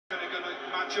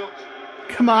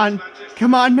Come on.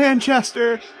 Come on,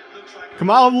 Manchester. Come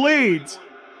on, Leeds.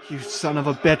 You son of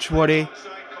a bitch, Woody.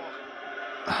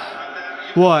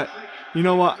 What? You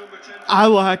know what? I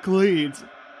like Leeds.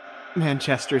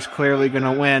 Manchester's clearly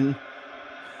gonna win.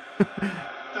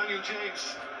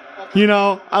 You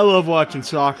know, I love watching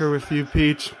soccer with you,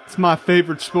 Peach. It's my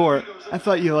favorite sport. I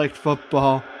thought you liked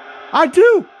football. I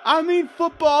do! I mean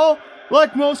football,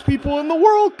 like most people in the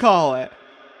world call it.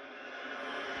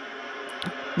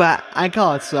 But I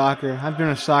call it soccer. I've been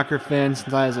a soccer fan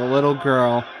since I was a little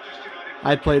girl.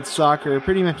 I played soccer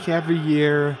pretty much every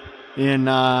year in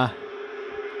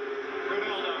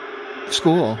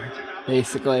school,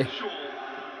 basically.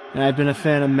 And I've been a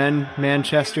fan of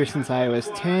Manchester since I was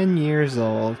 10 years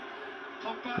old.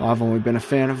 Well, I've only been a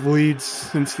fan of Leeds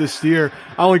since this year.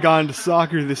 I only got into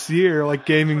soccer this year, like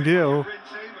gaming do.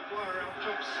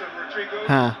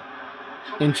 Huh.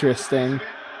 Interesting.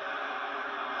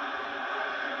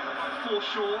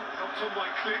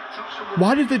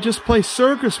 Why did they just play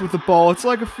circus with the ball? It's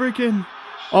like a freaking...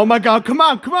 Oh my god, come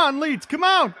on, Leeds, come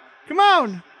on!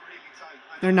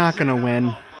 They're not gonna win.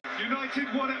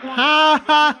 Ha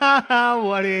ha ha ha,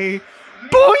 Woody!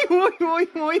 Boy, boy, boy,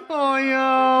 boy, boy,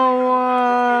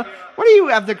 oh, what do you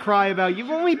have to cry about?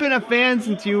 You've only been a fan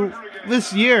since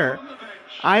this year.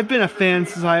 I've been a fan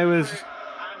since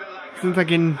I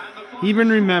can even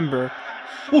remember.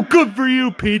 Well, good for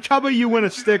you, Peach. How about you win a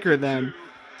sticker then?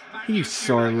 You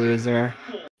sore loser.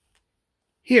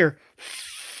 Here,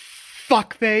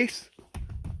 fuckface.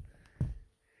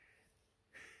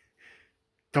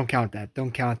 Don't count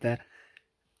that.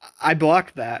 I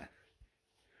blocked that.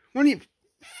 What do you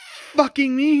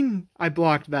fucking mean I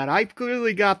blocked that? I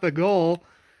clearly got the goal.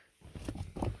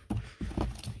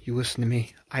 You listen to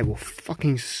me. I will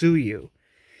fucking sue you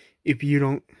if you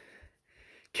don't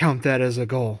count that as a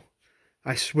goal.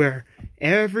 I swear,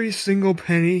 every single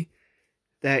penny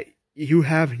that you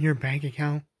have in your bank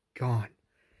account, gone.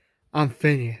 I'm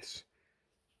Phineas.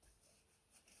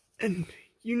 And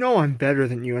you know I'm better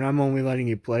than you, and I'm only letting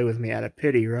you play with me out of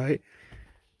pity, right?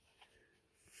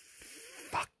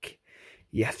 Fuck.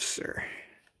 Yes, sir.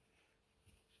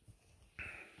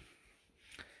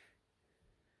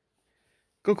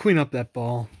 Go clean up that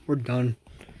ball. We're done.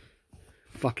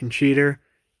 Fucking cheater.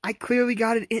 I clearly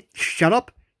got it in. Shut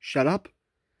up.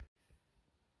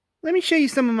 Let me show you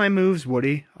some of my moves,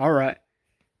 Woody. Alright.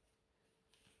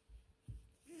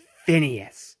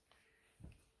 Phineas.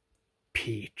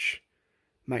 Peach.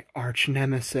 My arch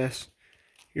nemesis.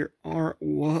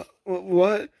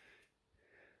 What?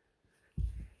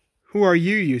 Who are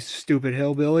you, you stupid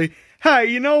hillbilly? Hey,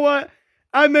 you know what?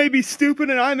 I may be stupid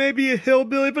and I may be a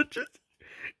hillbilly, but just...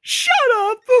 Shut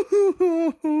up!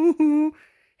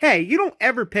 Hey, you don't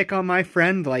ever pick on my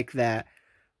friend like that.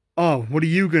 Oh, what are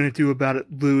you gonna do about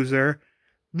it, loser?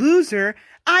 Loser?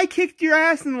 I kicked your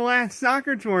ass in the last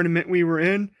soccer tournament we were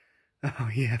in. Oh,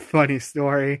 yeah, funny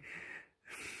story.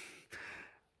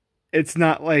 It's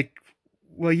not like...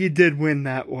 Well, you did win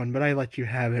that one, but I let you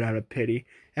have it out of pity.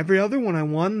 Every other one I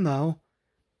won, though.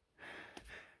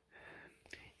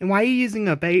 And why are you using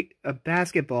a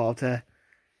basketball to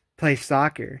play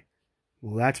soccer?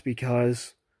 Well, that's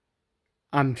because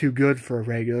I'm too good for a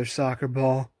regular soccer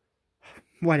ball.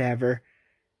 Whatever.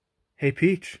 Hey,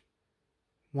 Peach.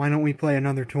 Why don't we play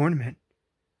another tournament?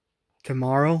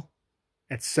 Tomorrow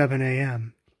at 7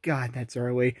 a.m. God, that's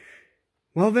early.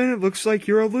 Well, then it looks like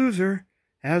you're a loser,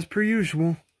 as per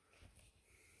usual.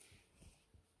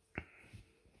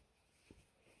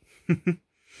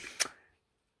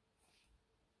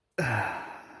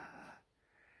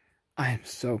 I am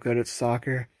so good at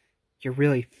soccer. You're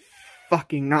really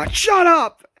fucking not. Shut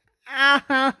up!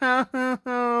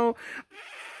 Ow!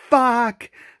 Fuck!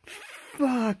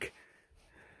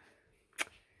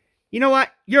 You know what?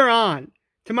 You're on.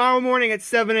 Tomorrow morning at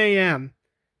 7 a.m.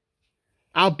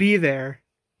 I'll be there.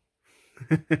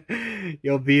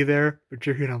 You'll be there, but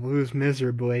you're gonna lose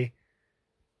miserably.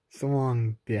 So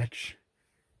long, bitch.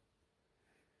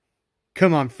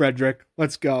 Come on, Frederick.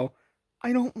 Let's go.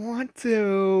 I don't want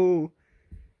to.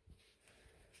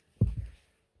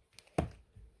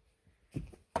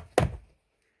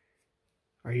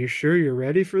 Are you sure you're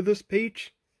ready for this,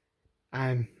 Peach?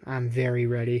 I'm very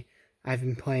ready. I've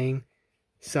been playing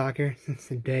soccer since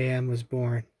the day Em was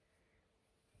born.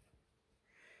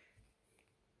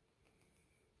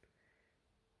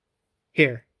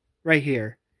 Here, right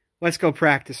here. Let's go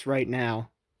practice right now.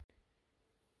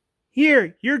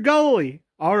 Here, you're goalie.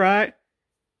 All right.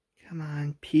 Come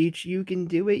on, Peach. You can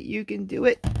do it. You can do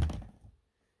it.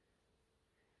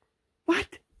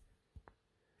 What?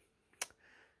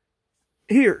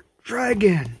 Here, try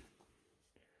again.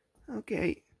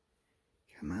 Okay.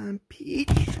 Come on, Peach.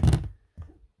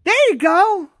 There you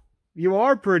go. You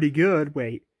are pretty good.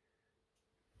 Wait.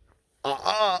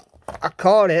 I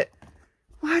caught it.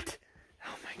 What?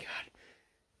 Oh my god.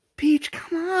 Peach,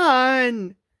 come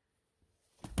on.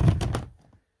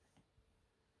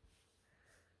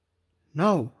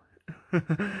 No.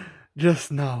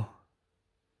 Just no.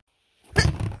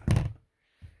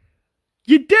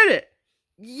 You did it!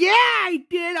 Yeah, I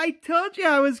did! I told you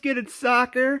I was good at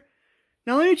soccer.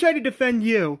 Now let me try to defend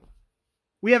you.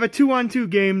 We have a 2-on-2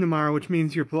 game tomorrow, which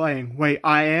means you're playing. Wait,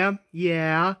 I am?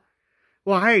 Yeah.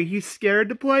 Why, are you scared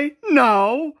to play?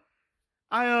 No!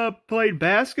 I played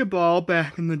basketball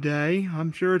back in the day.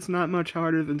 I'm sure it's not much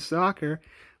harder than soccer.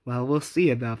 Well, we'll see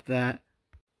about that.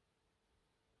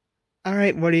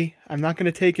 Alright, Woody. I'm not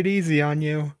going to take it easy on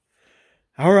you.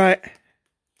 Alright.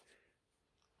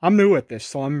 I'm new at this,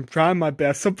 so I'm trying my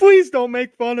best. So please don't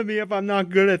make fun of me if I'm not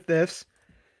good at this.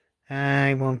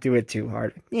 I won't do it too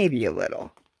hard. Maybe a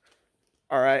little.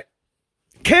 Alright.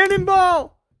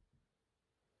 Cannonball!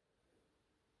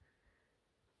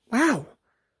 Wow.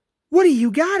 Woody,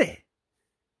 you got it.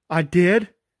 I did?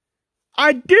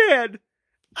 I did!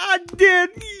 I did!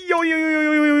 Yo, yo, yo, yo,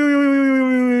 yo, yo, yo,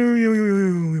 yo, yo, yo,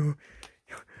 yo, yo.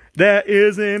 That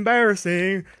is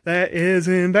embarrassing. That is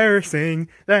embarrassing.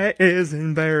 That is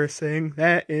embarrassing.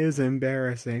 That is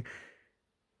embarrassing.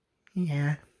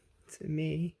 Yeah, to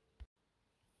me.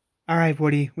 Alright,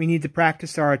 Woody, we need to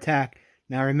practice our attack.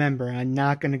 Now remember, I'm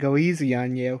not going to go easy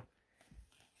on you.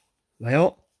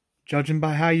 Well, judging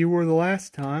by how you were the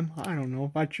last time, I don't know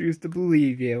if I choose to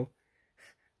believe you.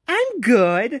 I'm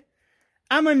good.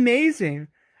 I'm amazing.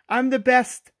 I'm the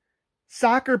best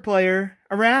soccer player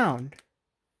around.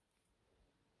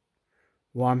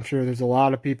 Well, I'm sure there's a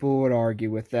lot of people who would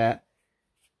argue with that.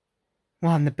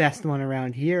 Well, I'm the best one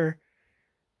around here.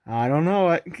 I don't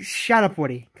know. Shut up,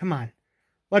 Woody. Come on.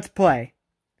 Let's play.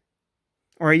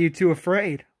 Or are you too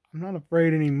afraid? I'm not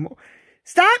afraid anymore.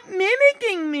 Stop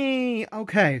mimicking me!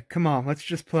 Okay, come on. Let's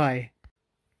just play.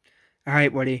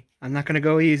 Alright, Woody. I'm not going to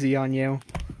go easy on you.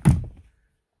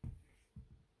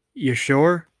 You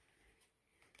sure?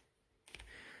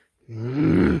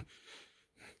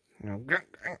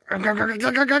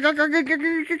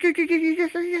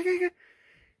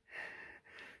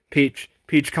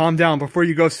 Peach, calm down before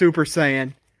you go Super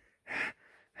Saiyan.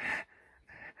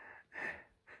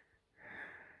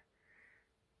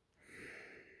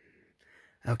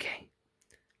 Okay.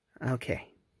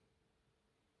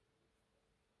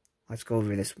 Let's go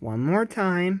over this one more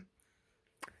time.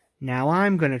 Now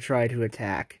I'm going to try to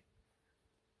attack.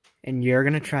 And you're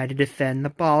going to try to defend the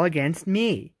ball against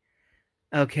me.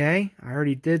 Okay? I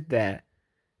already did that.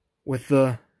 With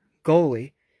the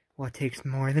goalie. Well, it takes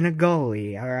more than a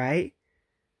goalie, alright?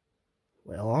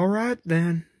 Well, alright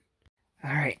then.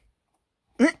 Alright.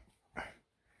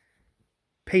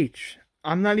 Peach,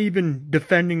 I'm not even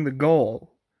defending the goal.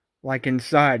 Like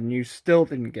inside, and you still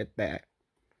didn't get that.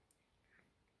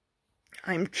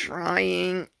 I'm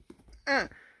trying. Come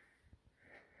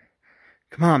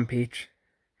on, Peach.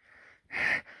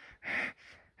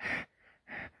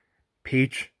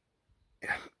 Peach.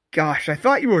 Gosh, I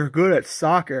thought you were good at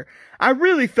soccer. I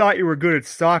really thought you were good at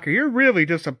soccer. You're really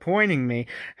disappointing me.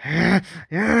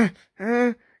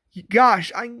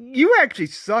 Gosh, you actually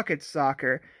suck at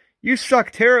soccer. You suck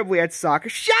terribly at soccer.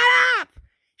 Shut up!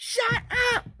 Shut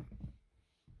up!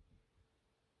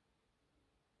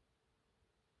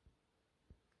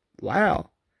 Wow.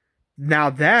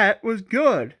 Now that was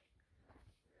good.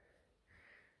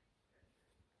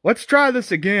 Let's try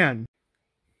this again.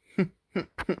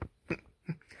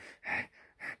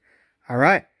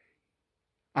 Alright.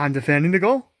 I'm defending the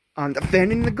goal. I'm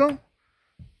defending the goal.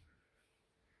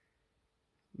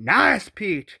 Nice,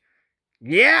 Peach.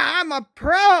 Yeah, I'm a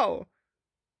pro.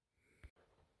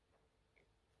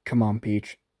 Come on,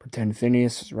 Peach. Pretend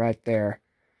Phineas is right there.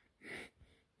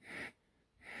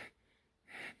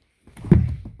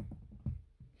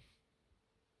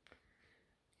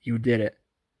 You did it.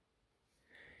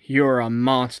 You're a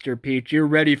monster, Peach. You're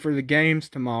ready for the games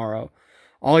tomorrow.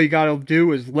 All you gotta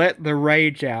do is let the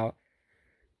rage out.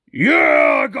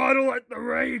 Yeah, I gotta let the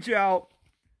rage out.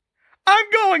 I'm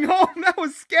going home. That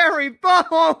was scary.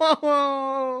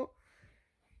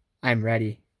 I'm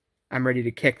ready. I'm ready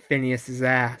to kick Phineas's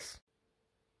ass.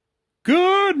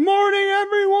 Good morning,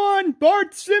 everyone.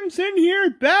 Bart Simpson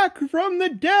here, back from the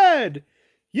dead.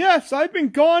 Yes, I've been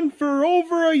gone for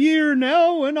over a year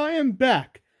now, and I am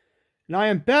back. And I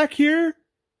am back here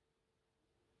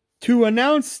to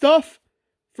announce stuff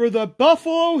for the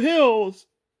Buffalo Hills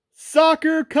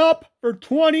Soccer Cup for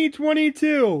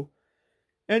 2022.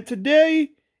 And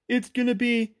today, it's going to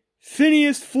be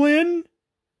Phineas Flynn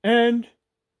and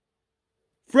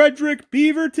Frederick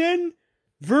Beaverton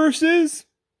versus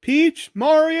Peach,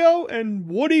 Mario, and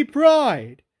Woody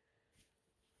Pride.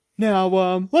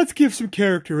 Now, let's give some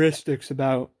characteristics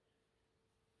about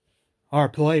our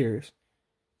players.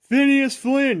 Phineas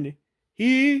Flynn,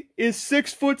 he is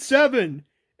 6'7"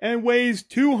 and weighs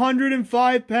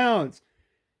 205 pounds.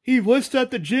 He lifts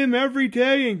at the gym every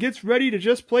day and gets ready to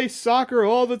just play soccer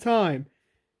all the time.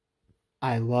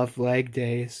 I love leg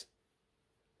days.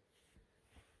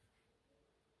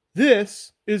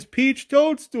 This is Peach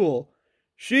Toadstool.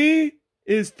 She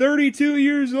is 32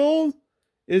 years old,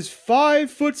 is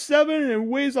 5'7" and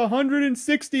weighs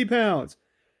 160 pounds.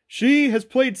 She has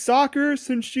played soccer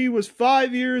since she was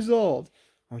 5 years old.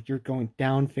 Oh, you're going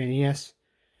down, Phineas.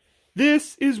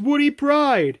 This is Woody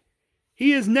Pride.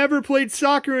 He has never played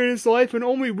soccer in his life and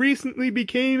only recently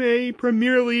became a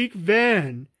Premier League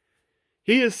fan.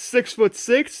 He is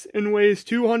 6'6" and weighs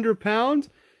 200 pounds,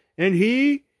 and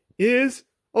he is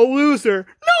a loser.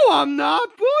 No, I'm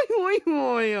not. Boy, boy,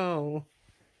 boy, oh.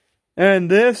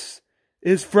 And this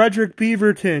is Frederick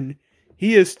Beaverton.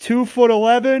 He is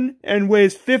 2'11" and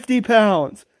weighs 50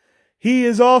 pounds. He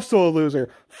is also a loser.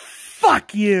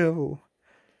 Fuck you.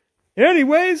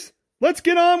 Anyways, let's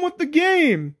get on with the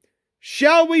game.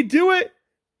 Shall we do it?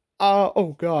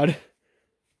 Oh God.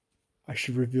 I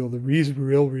should reveal the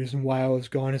real reason why I was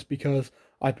gone is because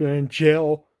I've been in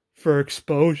jail for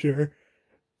exposure.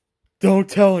 Don't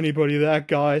tell anybody that,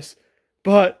 guys.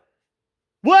 But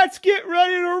let's get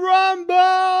ready to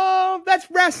rumble! That's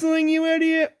wrestling, you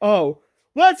idiot! Oh,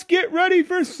 let's get ready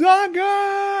for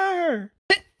soccer!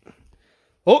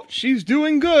 Oh, she's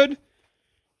doing good.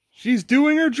 She's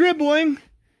doing her dribbling.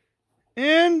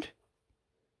 And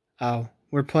oh,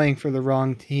 we're playing for the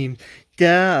wrong team.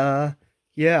 Duh.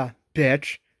 Yeah,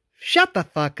 bitch. Shut the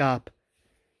fuck up.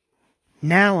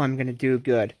 Now I'm gonna do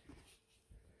good.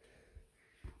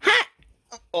 Ha!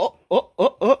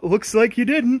 Oh, looks like you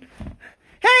didn't.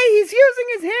 Hey, he's using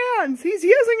his hands! He's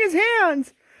using his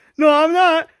hands! No, I'm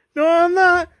not! No, I'm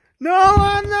not! No,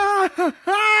 I'm not!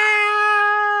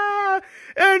 Ah!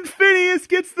 And Phineas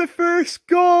gets the first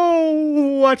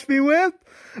goal! Watch me whip!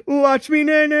 Watch me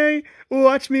nay-nay!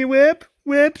 Watch me whip!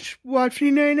 Whip! Watch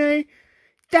me nay-nay!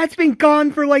 That's been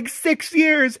gone for like 6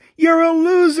 years! You're a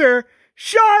loser!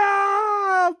 Shut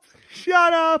up!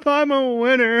 Shut up! I'm a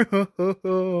winner!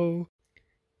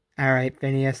 Alright,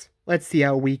 Phineas. Let's see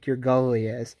how weak your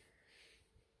goalie is.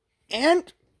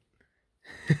 And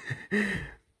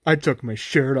I took my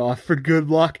shirt off for good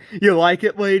luck. You like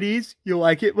it, ladies? You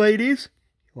like it, ladies?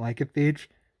 You like it, Peach?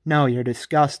 No, you're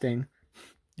disgusting.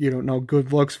 You don't know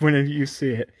good looks whenever you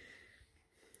see it.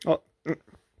 Oh,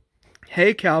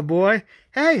 hey, cowboy.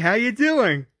 Hey, how you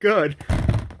doing? Good.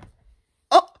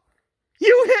 Oh,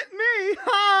 you hit me!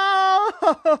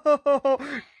 Oh!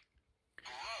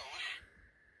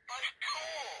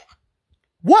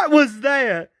 What was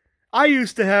that? I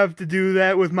used to have to do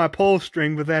that with my pull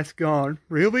string, but that's gone.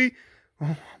 Really?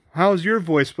 Oh, how's your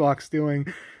voice box doing?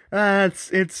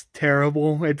 It's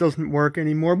terrible. It doesn't work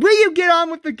anymore. Will you get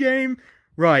on with the game?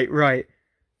 Right.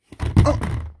 Oh.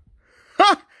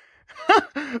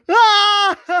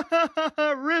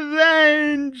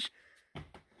 Revenge!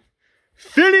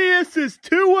 Phineas is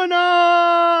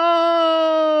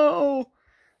 2-0!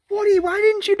 Woody, why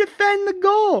didn't you defend the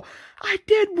goal? I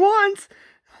did once.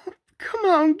 Come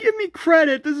on, give me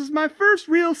credit. This is my first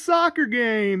real soccer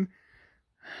game.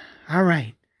 All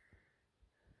right.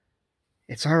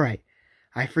 It's all right.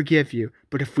 I forgive you.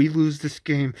 But if we lose this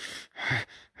game,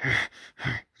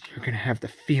 you're going to have to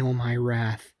feel my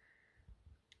wrath.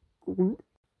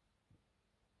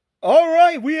 All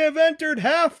right, we have entered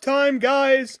halftime,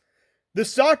 guys. The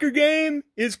soccer game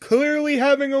is clearly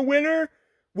having a winner,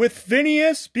 with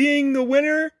Phineas being the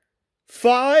winner,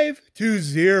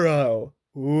 5-0.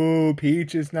 Ooh,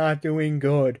 Peach is not doing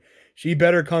good. She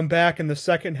better come back in the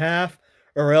second half,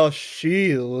 or else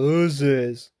she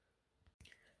loses.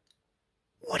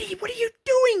 What are you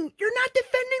doing? You're not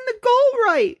defending the goal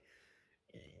right.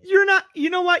 You're not, you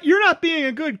know what? You're not being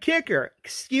a good kicker.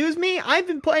 Excuse me? I've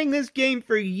been playing this game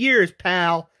for years,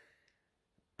 pal.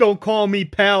 Don't call me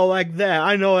pal like that.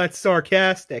 I know that's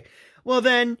sarcastic. Well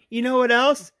then, you know what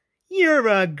else? You're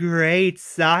a great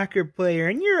soccer player,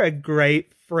 and you're a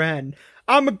great friend.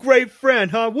 I'm a great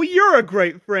friend, huh? Well, you're a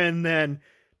great friend then,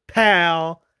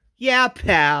 pal. Yeah,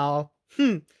 pal.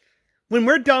 When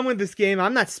we're done with this game,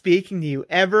 I'm not speaking to you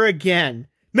ever again.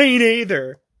 Me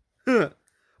neither.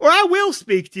 Or I will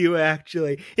speak to you,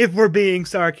 actually, if we're being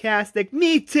sarcastic.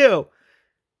 Me too.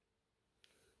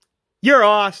 You're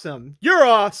awesome. You're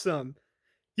awesome.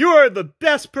 You're the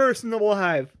best person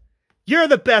alive. You're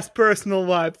the best person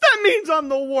alive. That means I'm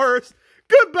the worst.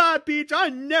 Goodbye, Peach.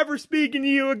 I'm never speaking to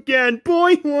you again.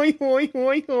 Boy, boy, boy,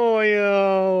 boy, boy.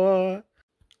 Oh.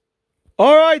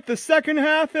 All right, the second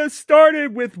half has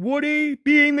started with Woody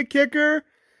being the kicker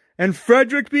and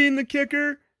Frederick being the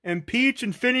kicker and Peach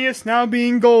and Phineas now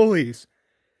being goalies.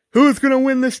 Who's going to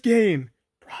win this game?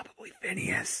 Probably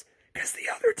Phineas, because the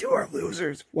other two are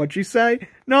losers. What'd you say?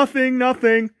 Nothing,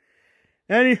 nothing.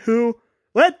 Anywho,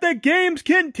 let the games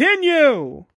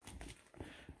continue.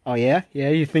 Oh, yeah? Yeah,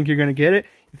 you think you're going to get it?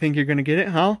 You think you're going to get it?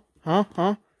 Huh?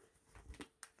 Huh?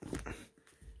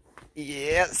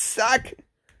 Yeah, suck.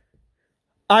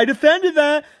 I defended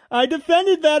that.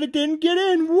 It didn't get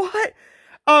in. What?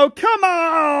 Oh, come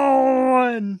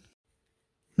on.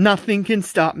 Nothing can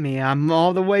stop me. I'm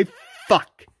all the way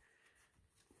fuck.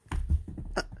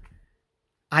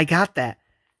 I got that.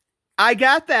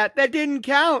 That didn't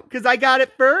count because I got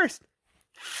it first.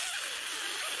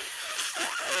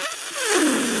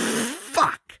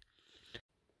 Fuck.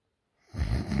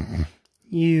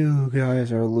 You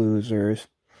guys are losers.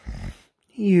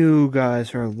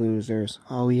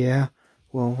 Oh, yeah?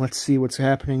 Well, let's see what's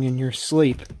happening in your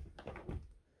sleep.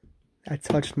 I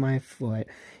touched my foot.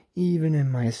 Even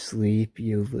in my sleep,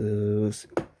 you lose.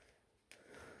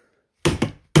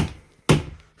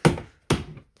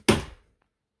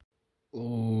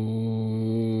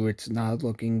 Oh, it's not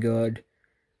looking good.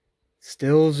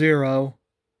 Still 0.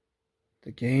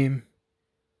 The game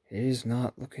is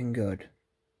not looking good.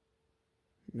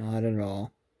 Not at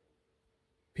all.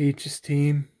 Peach's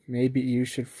team, maybe you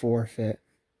should forfeit.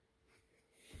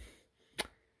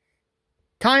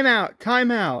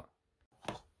 Timeout.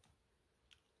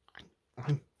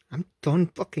 I'm done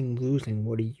fucking losing,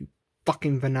 Woody, you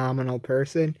fucking phenomenal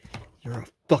person. You're a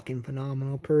fucking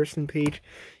phenomenal person, Peach.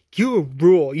 You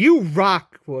rule. You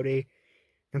rock, Woody.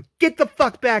 Now get the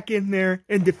fuck back in there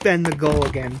and defend the goal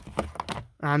again.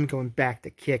 I'm going back to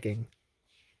kicking.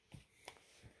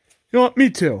 You know what? Me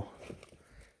too.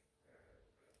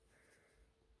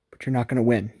 But you're not going to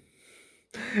win.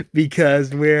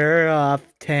 Because we're off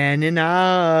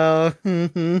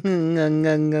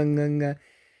 10-0.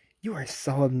 You are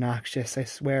so obnoxious, I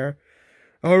swear.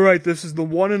 Alright, this is the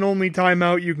one and only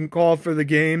timeout you can call for the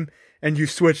game, and you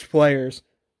switched players.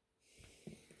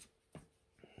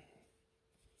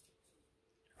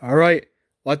 Alright,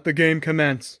 let the game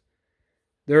commence.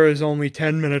 There is only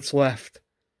 10 minutes left.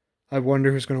 I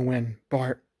wonder who's going to win.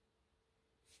 Bart.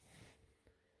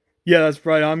 Yeah, that's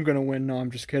right, I'm going to win. No, I'm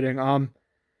just kidding. I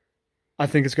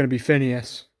think it's going to be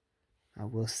Phineas.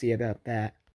 We'll see about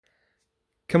that.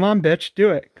 Come on, bitch, do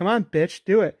it. Come on, bitch,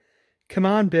 do it. Come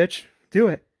on, bitch, do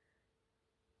it.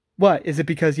 What? Is it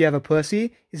because you have a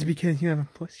pussy? Is it because you have a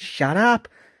pussy? Shut up.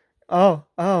 Oh.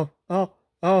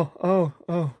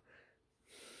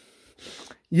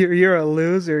 You're a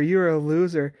loser. You're a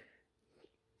loser.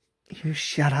 You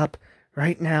shut up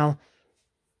right now.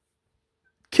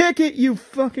 Kick it, you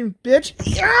fucking bitch.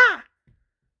 Yeah!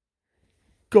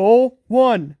 Goal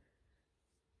 1.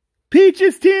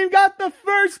 Peach's team got the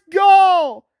first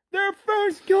goal! Their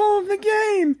first goal of the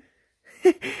game!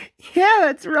 Yeah,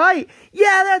 that's right.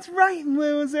 Yeah, that's right,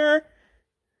 loser.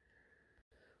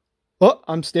 Oh,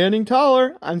 I'm standing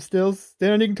taller. I'm still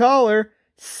standing taller.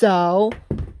 So,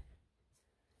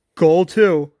 goal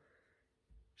 2.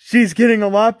 She's getting a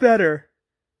lot better.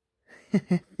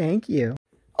 Thank you.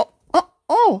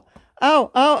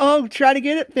 Oh, try to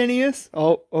get it, Phineas.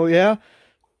 Oh, yeah.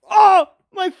 Oh,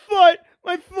 my foot.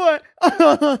 And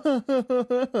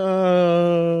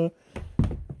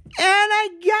I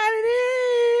got it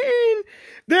in.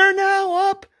 They're now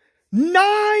up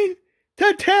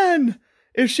 9-10.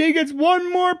 If she gets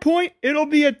one more point, it'll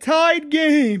be a tied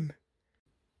game.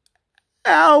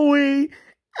 Owie.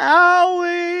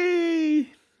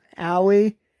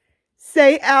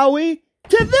 Say owie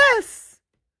to this.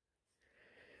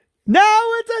 Now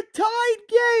it's a tied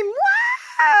game.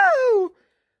 Wow!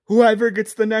 Whoever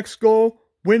gets the next goal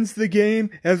wins the game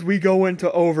as we go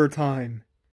into overtime.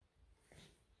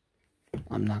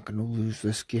 I'm not going to lose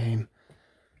this game.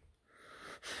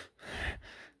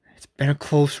 It's been a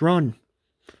close run,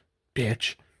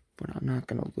 bitch, but I'm not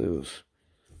going to lose.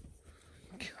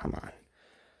 Come on.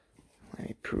 Let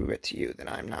me prove it to you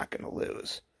that I'm not going to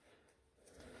lose.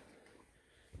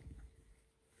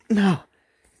 No.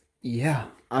 Yeah,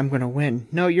 I'm going to win.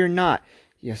 No, you're not.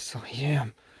 Yes, I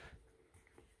am.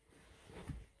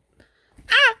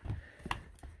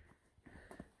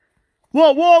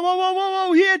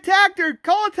 Whoa, he attacked her.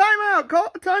 Call a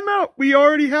timeout. We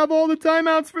already have all the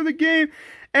timeouts for the game.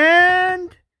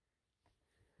 And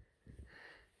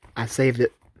I saved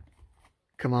it.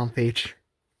 Come on, Peach.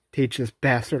 Teach this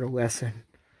bastard a lesson.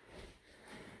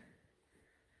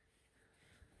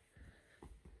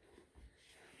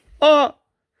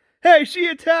 Hey, she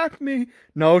attacked me.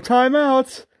 No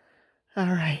timeouts. All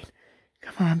right.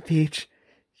 Come on, Peach.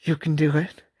 You can do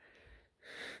it.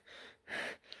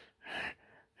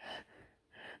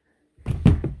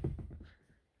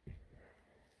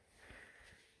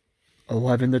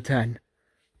 $11 to 10.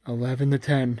 11 to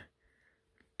 10.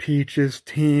 Peach's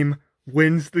team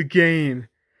wins the game.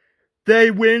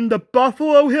 They win the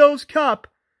Buffalo Hills Cup.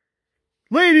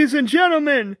 Ladies and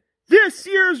gentlemen, this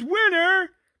year's winner,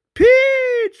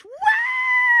 Peach!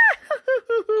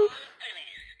 Woo!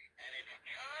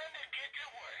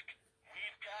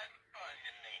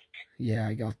 Yeah,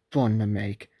 I got fun to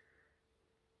make.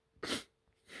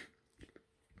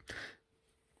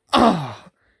 Oh,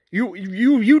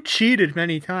 you cheated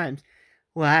many times.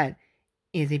 What?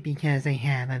 Is it because I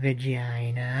have a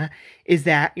vagina? Is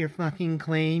that your fucking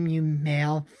claim, you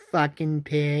male fucking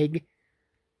pig?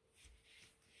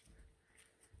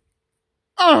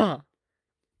 I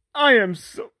am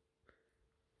so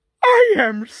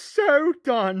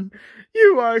done.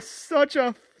 You are such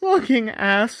a fucking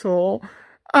asshole.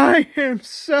 I am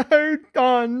so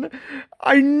done.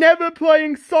 I'm never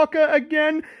playing soccer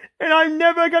again, and I'm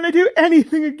never gonna do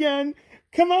anything again.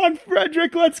 Come on,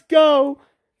 Frederick, let's go.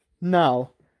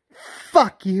 No.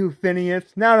 Fuck you,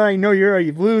 Phineas. Now that I know you're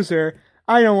a loser,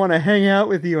 I don't want to hang out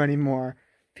with you anymore.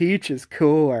 Peach is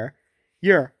cooler.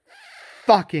 You're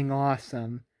fucking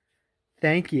awesome.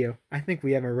 Thank you. I think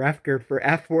we have a record for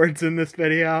F words in this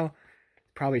video.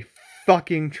 Probably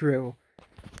fucking true.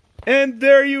 And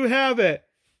there you have it.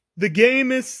 The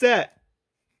game is set.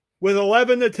 With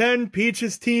 11 to 10,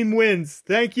 Peach's team wins.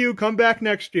 Thank you. Come back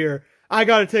next year. I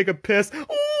gotta take a piss.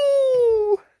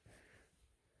 Ooh!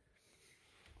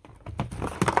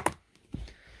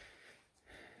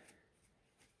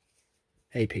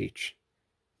 Hey, Peach.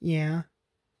 Yeah?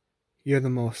 You're the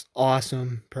most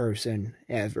awesome person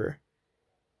ever.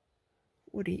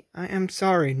 Woody, I am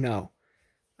sorry. No.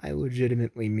 I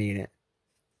legitimately mean it.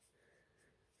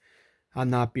 I'm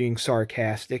not being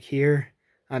sarcastic here.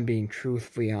 I'm being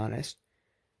truthfully honest.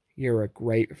 You're a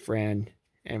great friend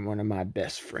and one of my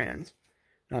best friends.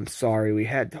 I'm sorry we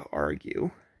had to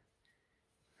argue.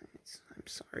 I'm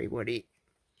sorry, Woody.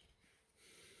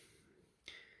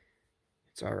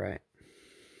 It's alright.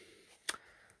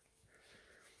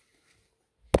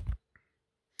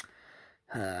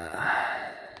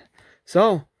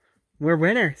 So, we're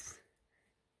winners.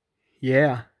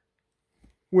 Yeah.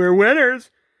 We're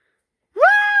winners.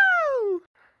 Woo!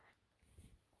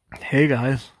 Hey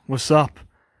guys, what's up?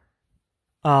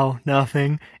 Oh,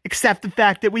 nothing. Except the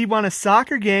fact that we won a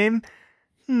soccer game.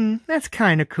 That's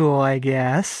kind of cool, I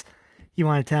guess. You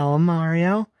want to tell him,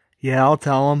 Mario? Yeah, I'll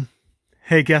tell him.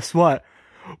 Hey, guess what?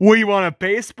 We won a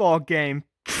baseball game.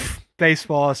 Pfft,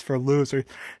 baseball is for losers.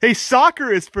 Hey,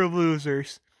 soccer is for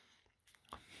losers.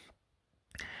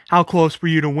 How close were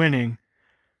you to winning?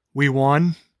 We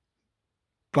won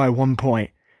by 1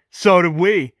 point. So did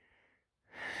we.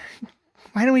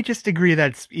 Why don't we just agree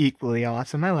that it's equally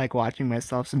awesome? I like watching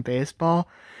myself some baseball.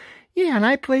 Yeah, and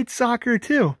I played soccer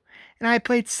too. And I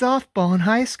played softball in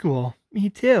high school. Me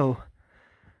too.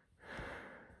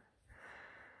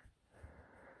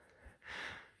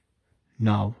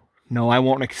 No, I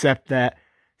won't accept that.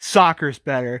 Soccer's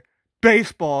better.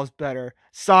 Baseball's better.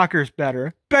 Soccer's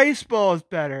better. Baseball is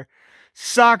better.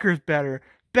 Soccer's better.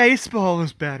 Baseball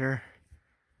is better.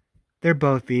 They're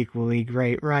both equally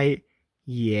great, right?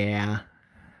 Yeah.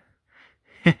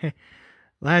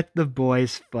 Let the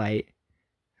boys fight.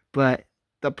 But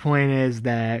the point is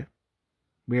that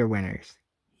we're winners.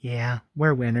 Yeah,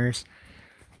 we're winners.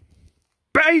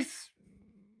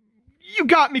 You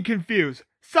got me confused.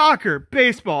 Soccer,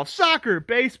 baseball, soccer,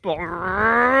 baseball.